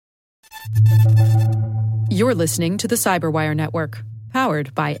You're listening to the Cyberwire Network,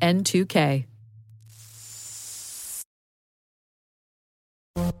 powered by N2K.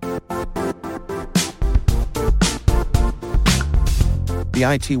 The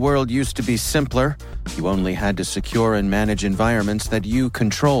IT world used to be simpler. You only had to secure and manage environments that you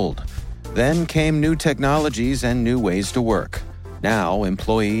controlled. Then came new technologies and new ways to work. Now,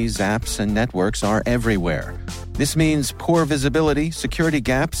 employees, apps, and networks are everywhere. This means poor visibility, security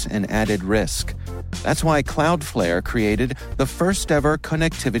gaps, and added risk. That's why Cloudflare created the first-ever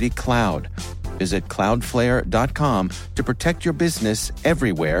connectivity cloud. Visit cloudflare.com to protect your business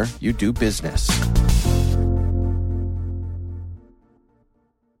everywhere you do business.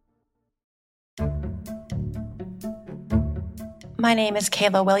 My name is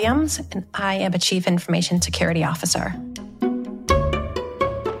Kayla Williams, and I am a Chief Information Security Officer.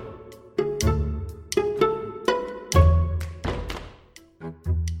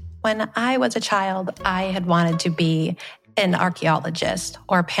 When I was a child, I had wanted to be an archaeologist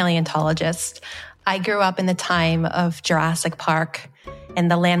or paleontologist. I grew up in the time of Jurassic Park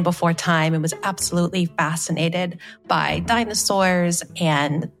and the land before time and was absolutely fascinated by dinosaurs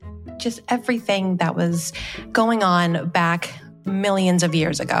and just everything that was going on back millions of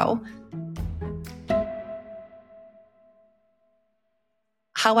years ago.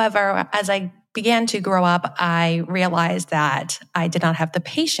 However, as I began to grow up, I realized that I did not have the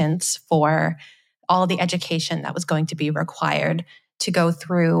patience for all the education that was going to be required to go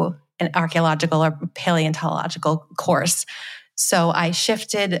through an archaeological or paleontological course. So I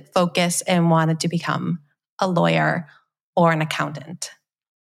shifted focus and wanted to become a lawyer or an accountant.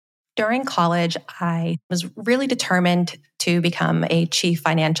 During college, I was really determined to become a chief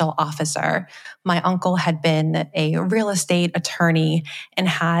financial officer. My uncle had been a real estate attorney and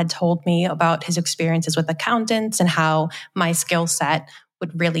had told me about his experiences with accountants and how my skill set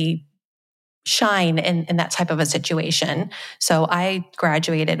would really shine in that type of a situation. So I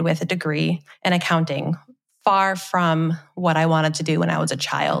graduated with a degree in accounting, far from what I wanted to do when I was a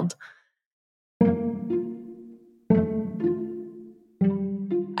child.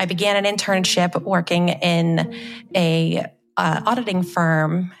 I began an internship working in a auditing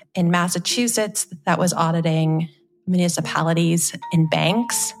firm in Massachusetts that was auditing municipalities and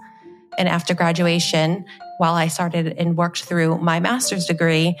banks. And after graduation, while I started and worked through my master's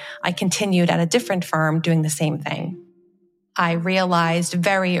degree, I continued at a different firm doing the same thing. I realized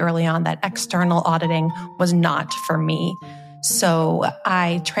very early on that external auditing was not for me. So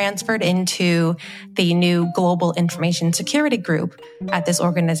I transferred into the new Global Information Security Group at this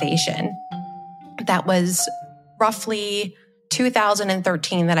organization. That was roughly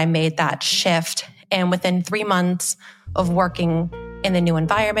 2013 that I made that shift. And within 3 months of working in the new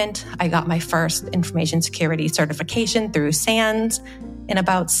environment, I got my first information security certification through SANS. And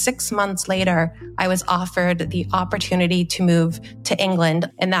about 6 months later, I was offered the opportunity to move to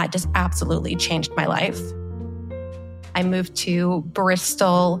England, and that just absolutely changed my life. I moved to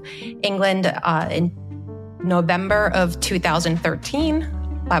Bristol, England in November of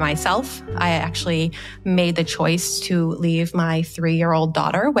 2013 by myself. I actually made the choice to leave my 3-year-old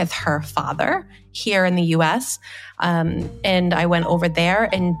daughter with her father here in the US. And I went over there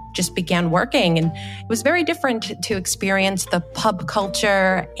and just began working. And it was very different to experience the pub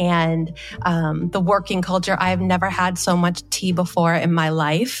culture and the working culture. I've never had so much tea before in my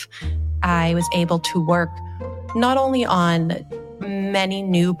life. I was able to work not only on many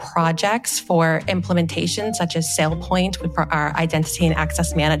new projects for implementation, such as SailPoint for our identity and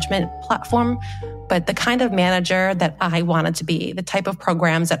access management platform, but the kind of manager that I wanted to be, the type of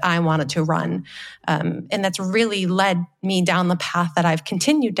programs that I wanted to run. And that's really led me down the path that I've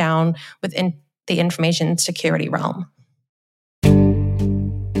continued down within the information security realm.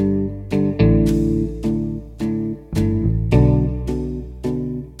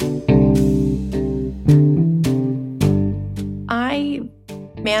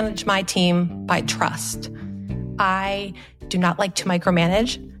 Manage my team by trust. I do not like to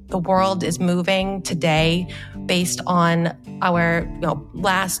micromanage. The world is moving today based on our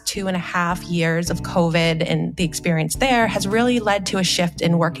last 2.5 years of COVID, and the experience there has really led to a shift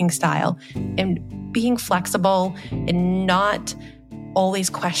in working style and being flexible and not always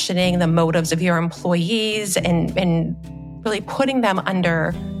questioning the motives of your employees and really putting them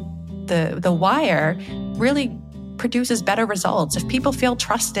under the wire really produces better results. If people feel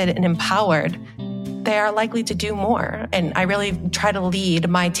trusted and empowered, they are likely to do more. And I really try to lead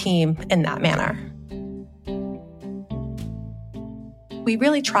my team in that manner. We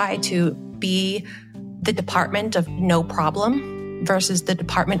really try to be the department of no problem versus the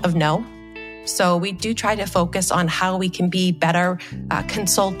department of no. So we do try to focus on how we can be better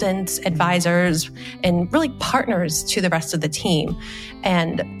consultants, advisors, and really partners to the rest of the team.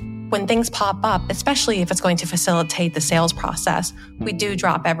 And when things pop up, especially if it's going to facilitate the sales process, we do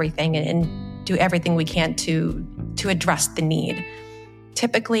drop everything and do everything we can to address the need.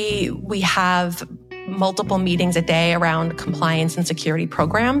 Typically, we have multiple meetings a day around compliance and security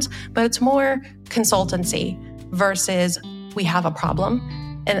programs, but it's more consultancy versus we have a problem.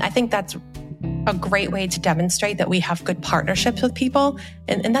 And I think that's a great way to demonstrate that we have good partnerships with people.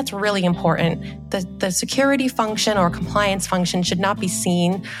 And that's really important. The security function or compliance function should not be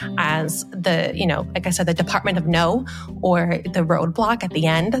seen as like I said, the department of no or the roadblock at the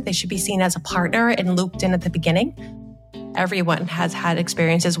end. They should be seen as a partner and looped in at the beginning. Everyone has had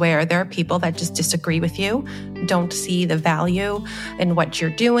experiences where there are people that just disagree with you, don't see the value in what you're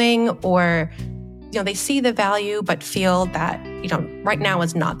doing, or they see the value but feel that right now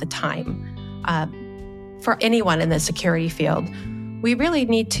is not the time. For anyone in the security field, we really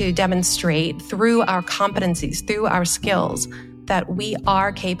need to demonstrate through our competencies, through our skills, that we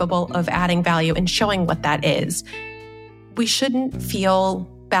are capable of adding value and showing what that is. We shouldn't feel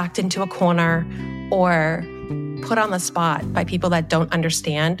backed into a corner or put on the spot by people that don't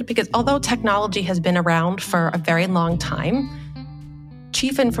understand, because although technology has been around for a very long time,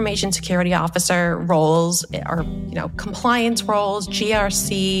 Chief Information Security Officer roles or compliance roles,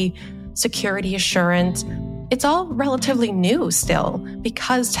 GRC, security assurance, it's all relatively new still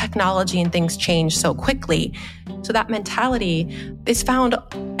because technology and things change so quickly. So that mentality is found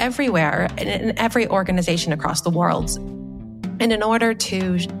everywhere in every organization across the world. And in order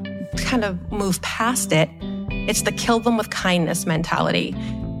to kind of move past it, it's the kill them with kindness mentality.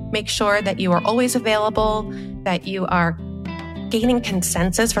 Make sure that you are always available, that you are gaining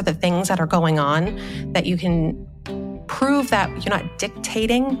consensus for the things that are going on, that you can prove that you're not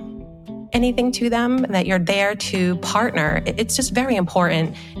dictating anything to them, and that you're there to partner. It's just very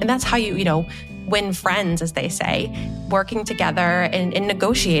important. And that's how you win friends, as they say, working together and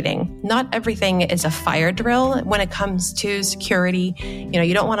negotiating. Not everything is a fire drill when it comes to security.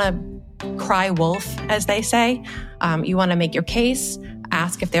 You don't want to cry wolf, as they say. You want to make your case,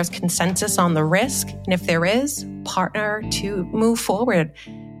 ask if there's consensus on the risk, and if there is, partner to move forward.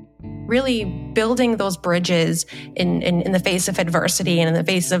 Really building those bridges in the face of adversity and in the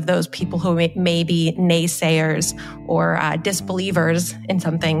face of those people who may be naysayers or disbelievers in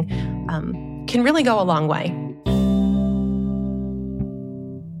something can really go a long way.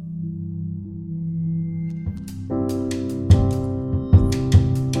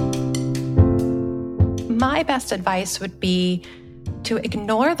 My best advice would be to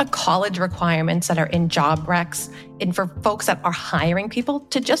ignore the college requirements that are in job recs, and for folks that are hiring people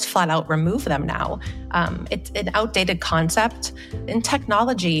to just flat out remove them now. It's an outdated concept. In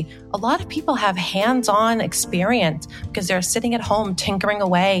technology, a lot of people have hands-on experience because they're sitting at home tinkering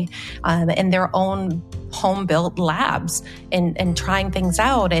away in their own home-built labs and trying things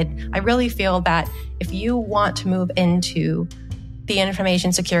out. And I really feel that if you want to move into the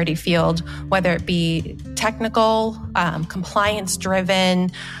information security field, whether it be technical,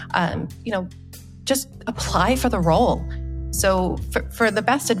 compliance-driven, just apply for the role. So for the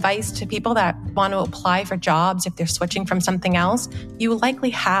best advice to people that want to apply for jobs, if they're switching from something else, you likely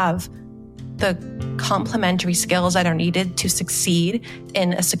have the complementary skills that are needed to succeed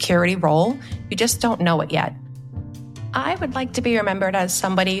in a security role. You just don't know it yet. I would like to be remembered as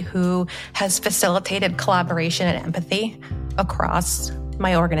somebody who has facilitated collaboration and empathy across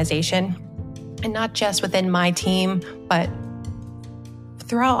my organization, and not just within my team, but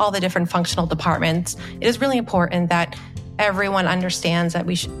throughout all the different functional departments. It is really important that everyone understands that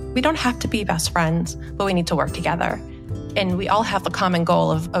we don't have to be best friends, but we need to work together. And we all have the common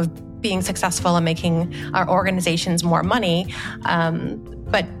goal of being successful and making our organizations more money.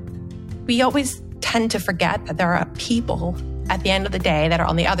 But we always tend to forget that there are people at the end of the day that are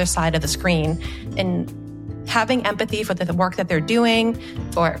on the other side of the screen, and having empathy for the work that they're doing,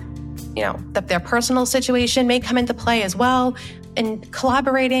 or that their personal situation may come into play as well. And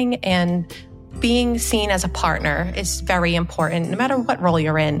collaborating and being seen as a partner is very important, no matter what role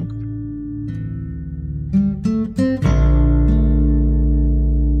you're in.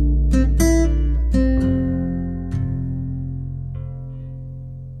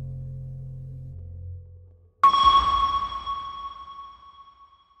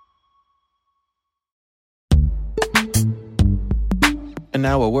 And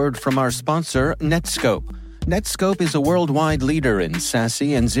now a word from our sponsor, Netskope. Netskope is a worldwide leader in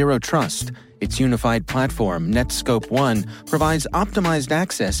SASE and Zero Trust. Its unified platform, Netskope One, provides optimized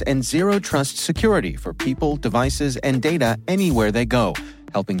access and Zero Trust security for people, devices, and data anywhere they go.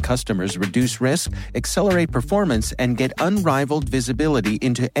 helping customers reduce risk, accelerate performance, and get unrivaled visibility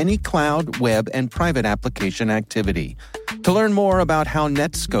into any cloud, web, and private application activity. To learn more about how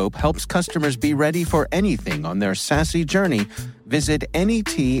Netscope helps customers be ready for anything on their SASE journey, visit netskope.com.